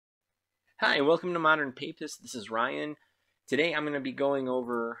Hi, welcome to Modern Papist. This is Ryan. Today I'm going to be going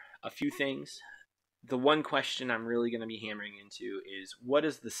over a few things. The one question I'm really going to be hammering into is, what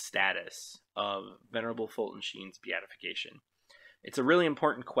is the status of Venerable Fulton Sheen's beatification? It's a really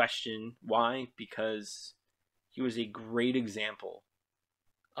important question. Why? Because he was a great example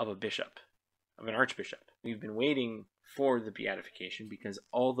of a bishop, of an archbishop. We've been waiting for the beatification because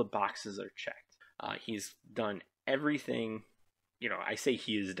all the boxes are checked. He's done everything. I say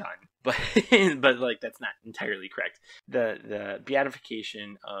he is done, but like that's not entirely correct. The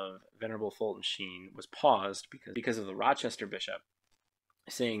beatification of Venerable Fulton Sheen was paused because of the Rochester bishop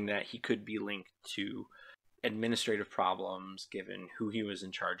saying that he could be linked to administrative problems given who he was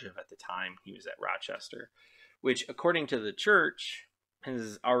in charge of at the time he was at Rochester, which according to the church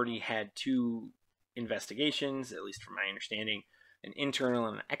has already had two investigations, at least from my understanding, an internal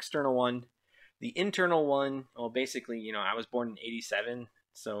and an external one. The internal one, well, basically, I was born in 87,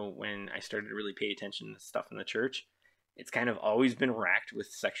 so when I started to really pay attention to stuff in the church, it's kind of always been racked with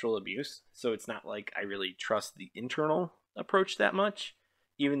sexual abuse, so it's not like I really trust the internal approach that much,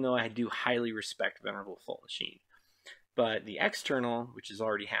 even though I do highly respect Venerable Fulton Sheen. But the external, which has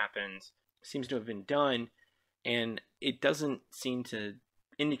already happened, seems to have been done, and it doesn't seem to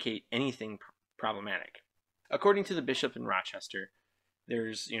indicate anything problematic. According to the bishop in Rochester,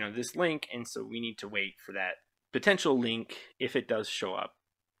 there's this link, and so we need to wait for that potential link, if it does show up,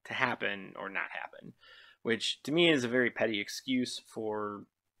 to happen or not happen, which to me is a very petty excuse for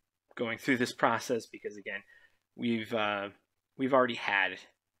going through this process, because again, we've already had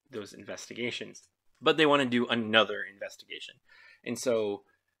those investigations, but they want to do another investigation. And so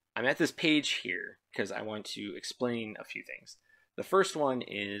I'm at this page here because I want to explain a few things. The first one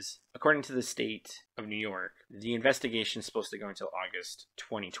is, according to the state of New York, the investigation is supposed to go until August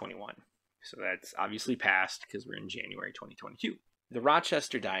 2021. So that's obviously passed because we're in January 2022. The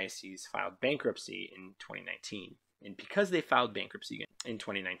Rochester Diocese filed bankruptcy in 2019. And because they filed bankruptcy in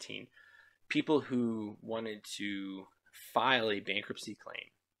 2019, people who wanted to file a bankruptcy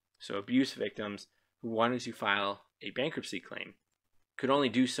claim, so abuse victims who wanted to file a bankruptcy claim, could only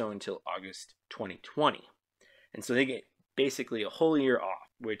do so until August 2020. And so they get basically a whole year off,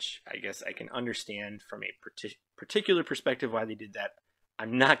 which I guess I can understand from a particular perspective why they did that.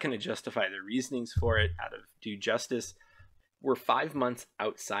 I'm not going to justify their reasonings for it out of due justice. We're 5 months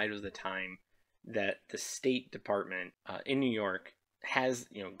outside of the time that the State Department in New York has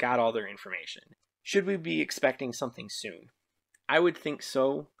got all their information. Should we be expecting something soon? I would think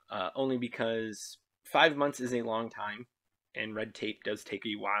so, only because 5 months is a long time, and red tape does take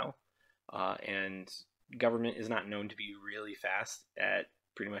a while, and government is not known to be really fast at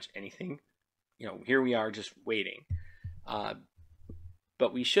pretty much anything. Here we are just waiting.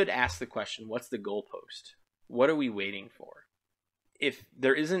 But we should ask the question, what's the goalpost? What are we waiting for? If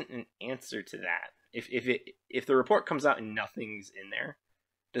there isn't an answer to that, if the report comes out and nothing's in there,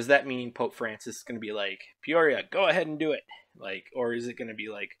 does that mean Pope Francis is going to be like, Peoria, go ahead and do it? Or is it going to be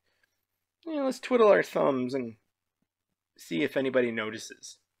like, let's twiddle our thumbs and see if anybody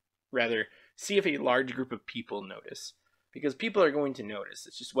notices? Rather, see if a large group of people notice, because people are going to notice.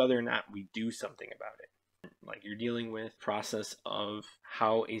 It's just whether or not we do something about it. Like, you're dealing with the process of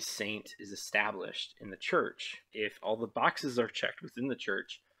how a saint is established in the church. If all the boxes are checked within the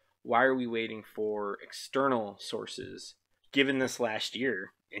church, why are we waiting for external sources? Given this last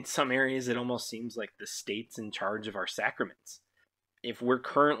year, in some areas it almost seems like the state's in charge of our sacraments. If we're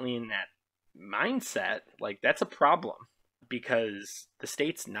currently in that mindset, that's a problem, because the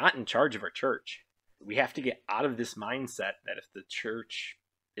state's not in charge of our church. We have to get out of this mindset that if the church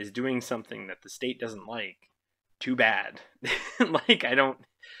is doing something that the state doesn't like, too bad. We're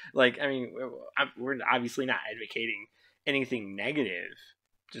obviously not advocating anything negative.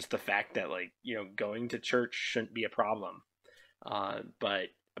 Just the fact that going to church shouldn't be a problem. But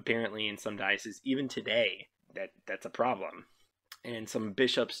apparently in some dioceses, even today, that's a problem. And some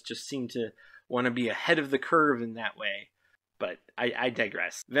bishops just seem to want to be ahead of the curve in that way. But I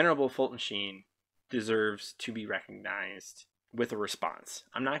digress. Venerable Fulton Sheen deserves to be recognized with a response.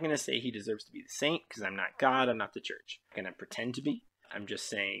 I'm not going to say he deserves to be the saint, because I'm not God, I'm not the church. I'm going to pretend to be. I'm just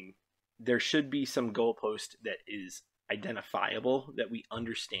saying there should be some goalpost that is identifiable, that we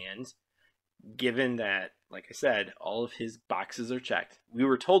understand, given that, like I said, all of his boxes are checked. We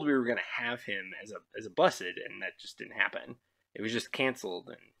were told we were going to have him as a blessed, and that just didn't happen. It was just canceled.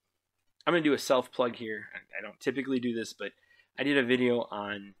 And I'm going to do a self-plug here. I don't typically do this, but I did a video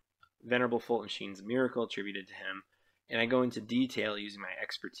on Venerable Fulton Sheen's miracle attributed to him, and I go into detail using my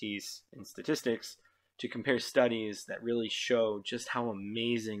expertise in statistics to compare studies that really show just how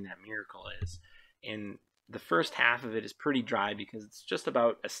amazing that miracle is. And The first half of it is pretty dry because it's just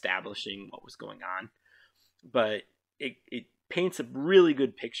about establishing what was going on. But it paints a really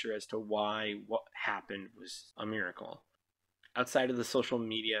good picture as to why what happened was a miracle. Outside of the social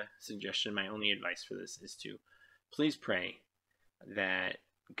media suggestion, my only advice for this is to please pray that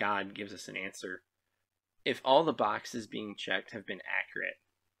God gives us an answer. If all the boxes being checked have been accurate,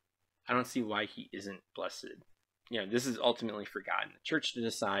 I don't see why he isn't blessed. This is ultimately for God and the church to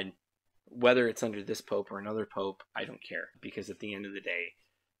decide. Whether it's under this pope or another pope, I don't care. Because at the end of the day,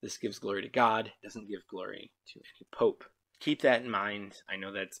 this gives glory to God. It doesn't give glory to any pope. Keep that in mind. I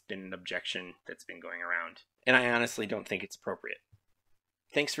know that's been an objection that's been going around, and I honestly don't think it's appropriate.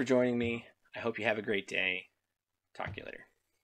 Thanks for joining me. I hope you have a great day. Talk to you later.